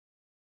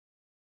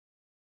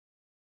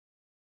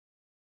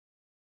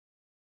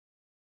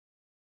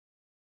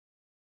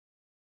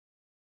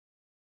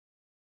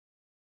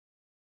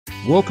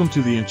Welcome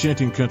to the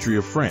enchanting country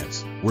of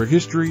France, where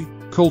history,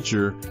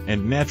 culture,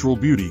 and natural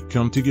beauty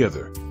come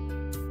together.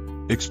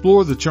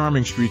 Explore the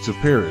charming streets of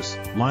Paris,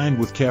 lined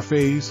with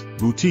cafes,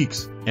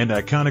 boutiques, and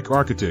iconic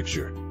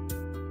architecture.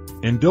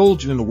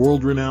 Indulge in the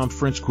world-renowned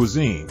French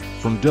cuisine,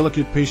 from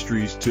delicate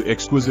pastries to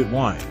exquisite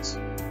wines.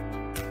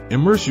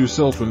 Immerse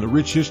yourself in the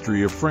rich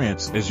history of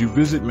France as you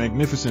visit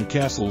magnificent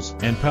castles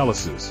and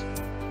palaces.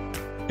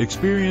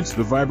 Experience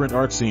the vibrant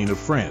art scene of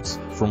France,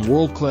 from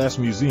world-class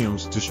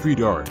museums to street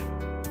art.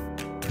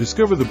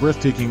 Discover the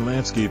breathtaking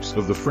landscapes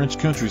of the French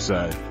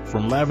countryside,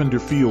 from lavender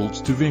fields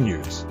to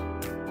vineyards.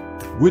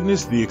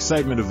 Witness the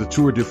excitement of the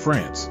Tour de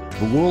France,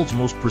 the world's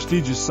most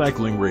prestigious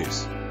cycling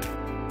race.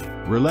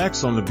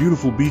 Relax on the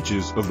beautiful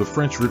beaches of the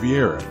French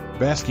Riviera,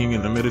 basking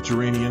in the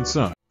Mediterranean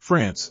sun.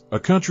 France, a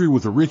country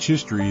with a rich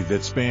history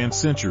that spans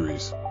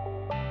centuries.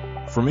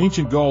 From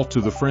ancient Gaul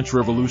to the French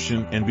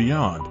Revolution and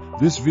beyond,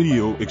 this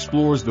video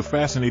explores the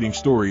fascinating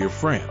story of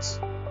France.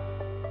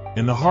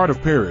 In the heart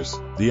of Paris,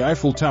 the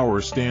Eiffel Tower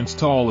stands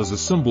tall as a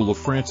symbol of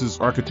France's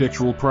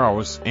architectural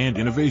prowess and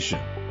innovation.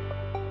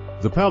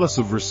 The Palace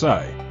of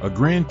Versailles, a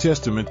grand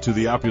testament to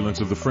the opulence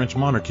of the French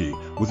monarchy,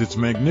 with its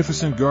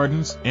magnificent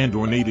gardens and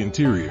ornate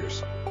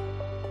interiors.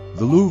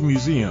 The Louvre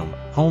Museum,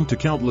 home to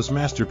countless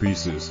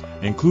masterpieces,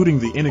 including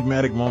the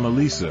enigmatic Mona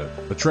Lisa,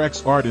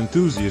 attracts art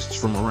enthusiasts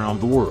from around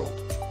the world.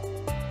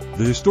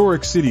 The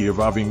historic city of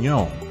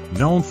Avignon,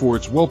 known for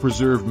its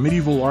well-preserved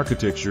medieval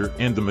architecture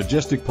and the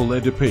majestic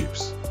Palais des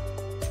Papes.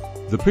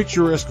 The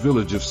picturesque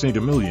village of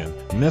Saint-Emilion,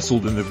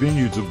 nestled in the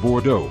vineyards of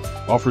Bordeaux,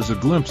 offers a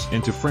glimpse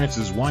into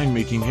France's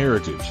winemaking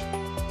heritage.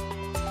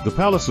 The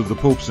Palace of the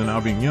Popes in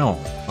Avignon,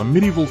 a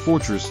medieval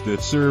fortress that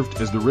served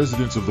as the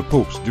residence of the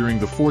popes during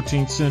the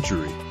 14th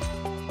century.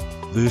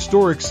 The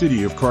historic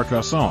city of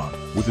Carcassonne,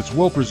 with its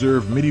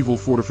well-preserved medieval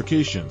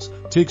fortifications,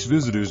 takes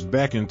visitors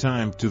back in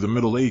time to the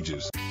Middle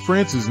Ages.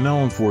 France is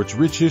known for its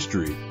rich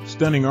history,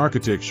 stunning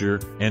architecture,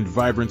 and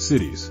vibrant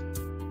cities.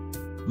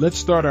 Let's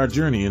start our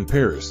journey in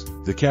Paris,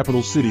 the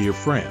capital city of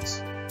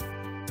France.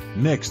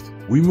 Next,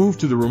 we move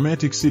to the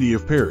romantic city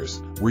of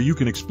Paris, where you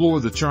can explore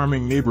the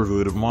charming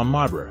neighborhood of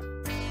Montmartre.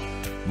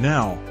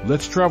 Now,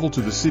 let's travel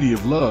to the city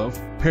of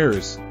love,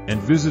 Paris, and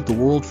visit the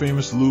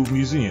world-famous Louvre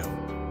Museum.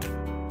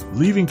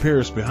 Leaving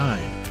Paris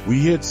behind,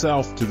 we head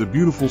south to the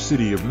beautiful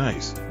city of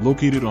Nice,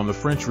 located on the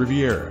French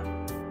Riviera.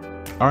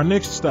 Our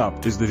next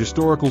stop is the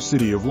historical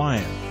city of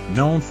Lyon,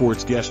 known for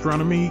its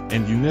gastronomy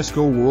and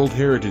UNESCO World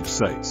Heritage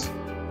Sites.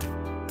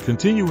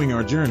 Continuing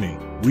our journey,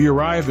 we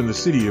arrive in the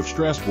city of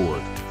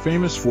Strasbourg,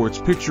 famous for its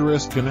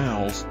picturesque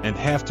canals and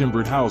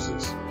half-timbered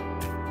houses.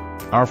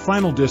 Our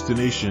final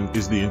destination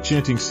is the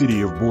enchanting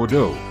city of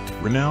Bordeaux,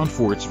 renowned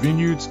for its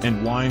vineyards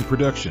and wine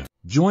production.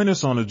 Join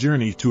us on a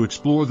journey to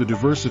explore the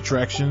diverse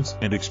attractions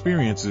and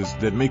experiences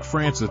that make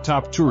France a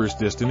top tourist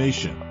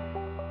destination.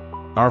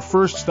 Our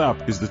first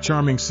stop is the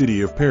charming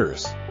city of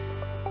Paris.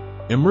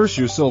 Immerse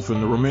yourself in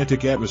the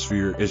romantic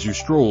atmosphere as you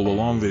stroll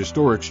along the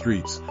historic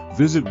streets,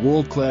 visit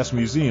world-class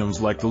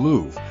museums like the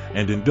Louvre,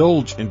 and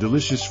indulge in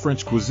delicious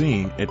French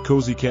cuisine at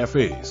cozy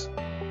cafes.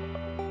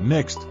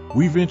 Next,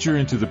 we venture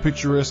into the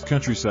picturesque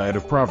countryside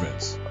of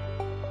Provence.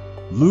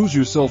 Lose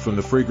yourself in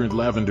the fragrant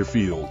lavender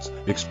fields,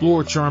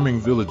 explore charming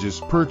villages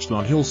perched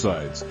on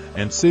hillsides,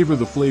 and savor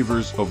the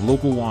flavors of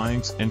local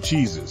wines and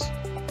cheeses.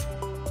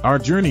 Our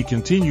journey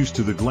continues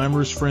to the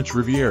glamorous French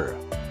Riviera.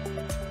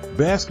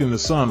 Bask in the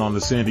sun on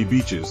the sandy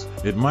beaches,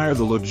 admire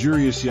the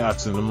luxurious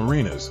yachts in the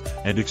marinas,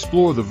 and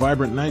explore the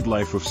vibrant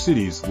nightlife of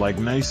cities like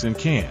Nice and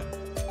Cannes.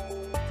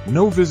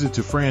 No visit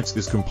to France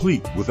is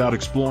complete without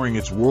exploring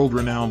its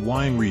world-renowned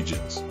wine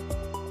regions.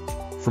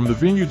 From the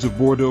vineyards of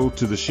Bordeaux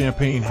to the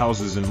champagne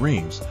houses in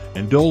Reims,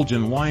 indulge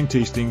in wine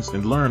tastings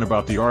and learn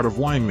about the art of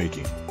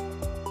winemaking.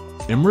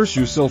 Immerse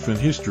yourself in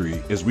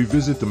history as we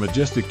visit the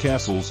majestic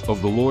castles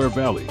of the Loire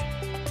Valley.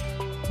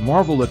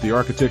 Marvel at the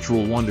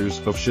architectural wonders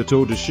of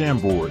Château de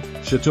Chambord,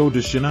 Château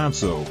de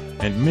Chenonceau,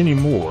 and many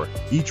more,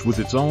 each with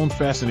its own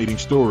fascinating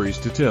stories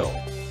to tell.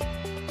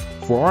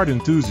 For art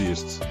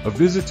enthusiasts, a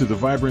visit to the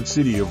vibrant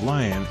city of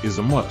Lyon is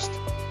a must.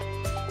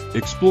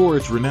 Explore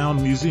its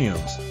renowned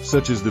museums,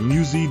 such as the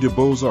Musée des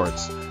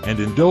Beaux-Arts, and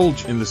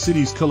indulge in the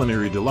city's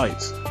culinary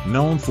delights,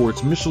 known for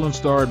its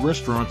Michelin-starred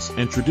restaurants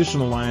and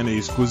traditional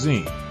Lyonnaise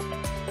cuisine.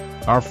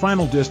 Our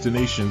final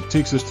destination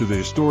takes us to the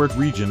historic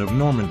region of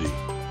Normandy.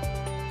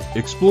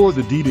 Explore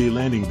the D-Day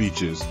landing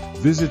beaches,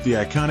 visit the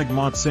iconic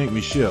Mont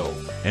Saint-Michel,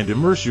 and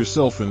immerse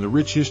yourself in the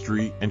rich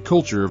history and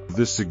culture of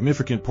this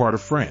significant part of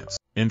France.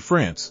 In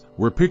France,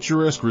 where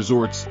picturesque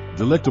resorts,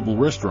 delectable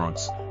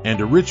restaurants, and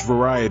a rich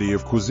variety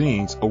of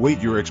cuisines await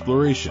your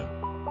exploration.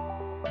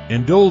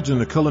 Indulge in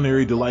the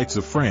culinary delights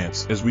of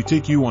France as we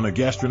take you on a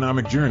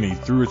gastronomic journey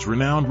through its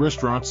renowned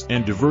restaurants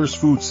and diverse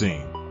food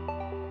scene.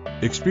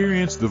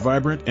 Experience the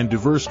vibrant and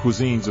diverse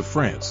cuisines of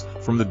France,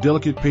 from the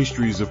delicate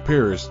pastries of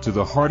Paris to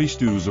the hearty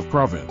stews of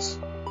Provence.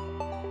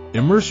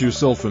 Immerse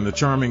yourself in the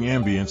charming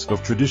ambience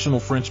of traditional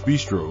French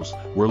bistros,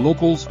 where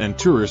locals and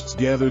tourists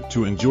gather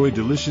to enjoy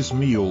delicious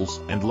meals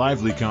and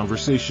lively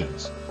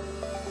conversations.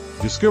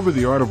 Discover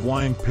the art of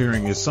wine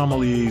pairing as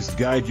sommeliers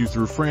guide you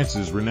through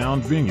France's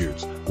renowned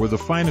vineyards, where the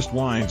finest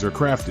wines are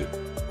crafted.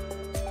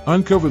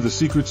 Uncover the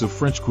secrets of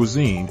French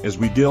cuisine as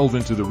we delve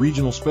into the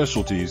regional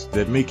specialties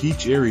that make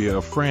each area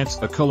of France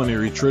a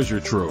culinary treasure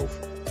trove.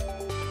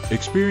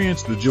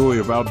 Experience the joy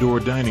of outdoor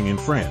dining in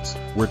France,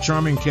 where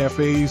charming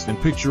cafes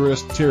and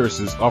picturesque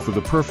terraces offer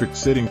the perfect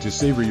setting to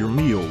savor your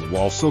meal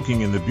while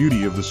soaking in the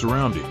beauty of the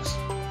surroundings.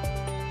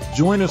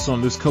 Join us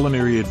on this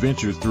culinary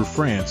adventure through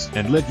France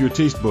and let your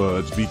taste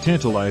buds be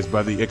tantalized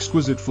by the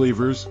exquisite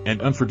flavors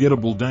and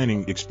unforgettable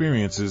dining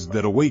experiences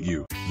that await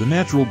you. The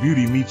natural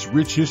beauty meets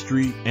rich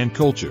history and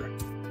culture.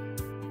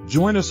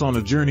 Join us on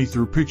a journey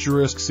through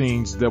picturesque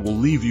scenes that will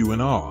leave you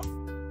in awe.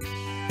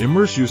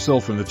 Immerse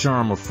yourself in the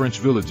charm of French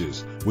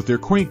villages, with their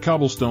quaint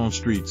cobblestone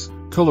streets,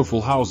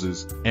 colorful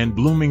houses, and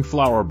blooming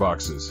flower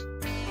boxes.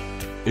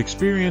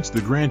 Experience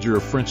the grandeur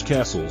of French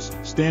castles,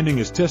 standing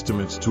as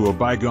testaments to a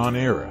bygone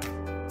era.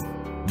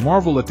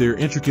 Marvel at their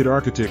intricate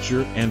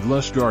architecture and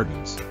lush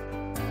gardens.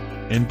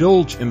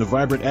 Indulge in the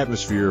vibrant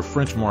atmosphere of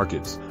French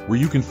markets, where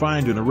you can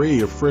find an array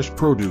of fresh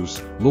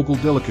produce, local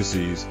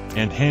delicacies,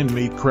 and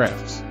handmade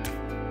crafts.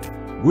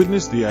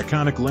 Witness the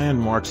iconic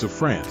landmarks of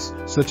France,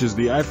 such as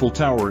the Eiffel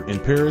Tower in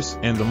Paris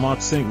and the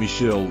Mont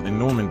Saint-Michel in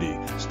Normandy,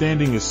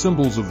 standing as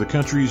symbols of the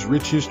country's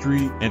rich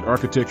history and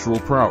architectural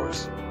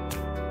prowess.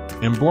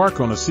 Embark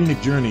on a scenic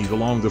journey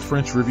along the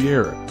French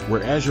Riviera,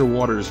 where azure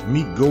waters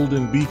meet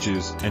golden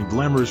beaches and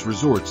glamorous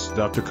resorts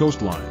dot the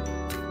coastline.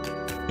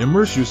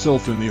 Immerse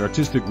yourself in the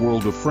artistic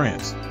world of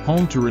France,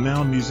 home to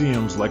renowned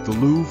museums like the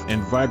Louvre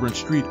and vibrant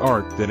street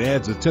art that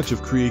adds a touch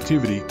of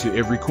creativity to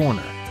every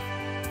corner.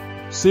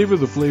 Savor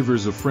the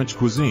flavors of French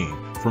cuisine,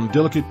 from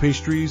delicate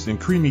pastries and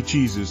creamy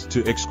cheeses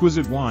to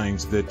exquisite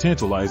wines that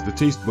tantalize the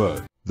taste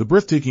bud. The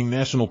breathtaking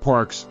national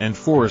parks and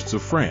forests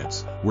of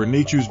France, where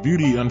nature's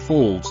beauty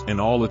unfolds in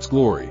all its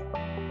glory.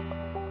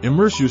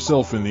 Immerse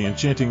yourself in the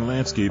enchanting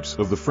landscapes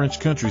of the French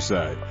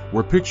countryside,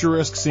 where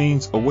picturesque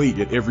scenes await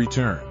at every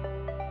turn.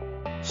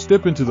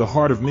 Step into the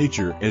heart of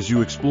nature as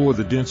you explore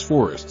the dense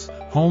forests,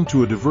 home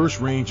to a diverse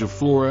range of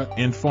flora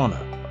and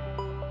fauna.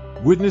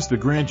 Witness the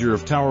grandeur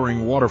of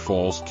towering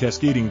waterfalls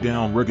cascading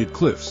down rugged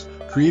cliffs,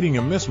 creating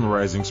a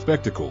mesmerizing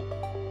spectacle.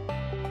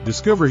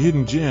 Discover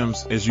hidden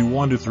gems as you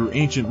wander through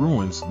ancient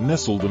ruins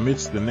nestled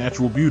amidst the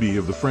natural beauty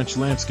of the French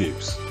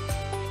landscapes.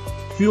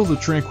 Feel the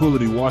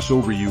tranquility wash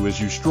over you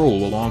as you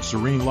stroll along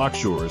serene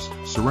lochshores,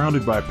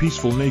 surrounded by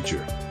peaceful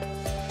nature.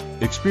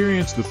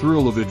 Experience the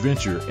thrill of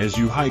adventure as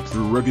you hike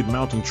through rugged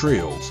mountain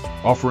trails,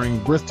 offering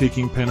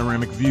breathtaking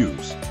panoramic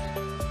views.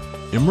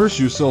 Immerse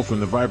yourself in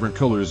the vibrant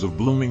colors of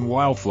blooming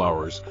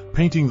wildflowers,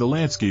 painting the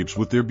landscapes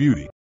with their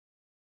beauty.